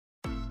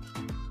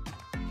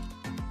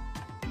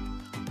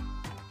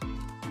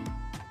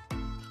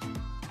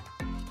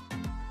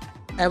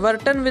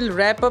Everton will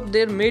wrap up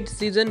their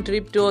mid-season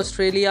trip to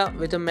Australia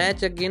with a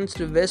match against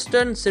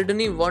Western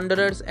Sydney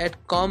Wanderers at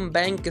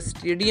Combank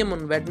Stadium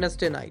on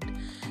Wednesday night.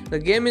 The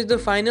game is the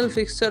final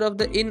fixture of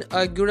the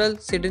inaugural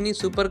Sydney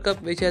Super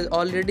Cup, which has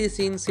already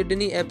seen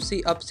Sydney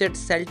FC upset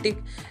Celtic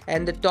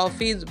and the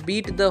Toffees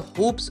beat the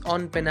Hoops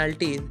on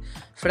penalties.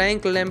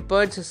 Frank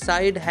Lampard's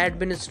side had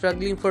been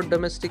struggling for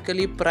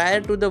domestically prior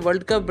to the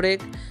World Cup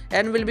break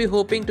and will be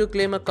hoping to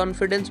claim a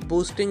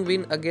confidence-boosting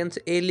win against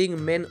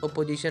ailing men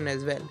opposition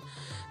as well.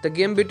 The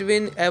game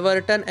between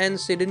Everton and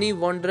Sydney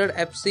Wanderer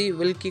FC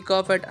will kick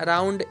off at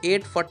around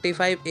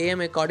 8:45 am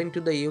according to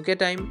the UK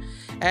time,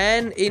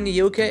 and in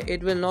UK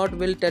it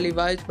will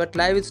televised, but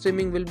live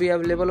streaming will be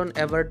available on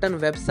Everton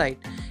website.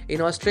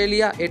 In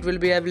Australia it will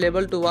be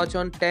available to watch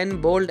on 10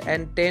 Bold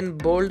and 10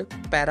 Bold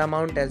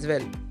Paramount as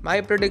well.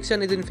 My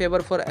prediction is in favor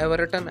for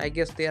Everton. I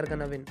guess they are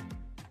gonna win.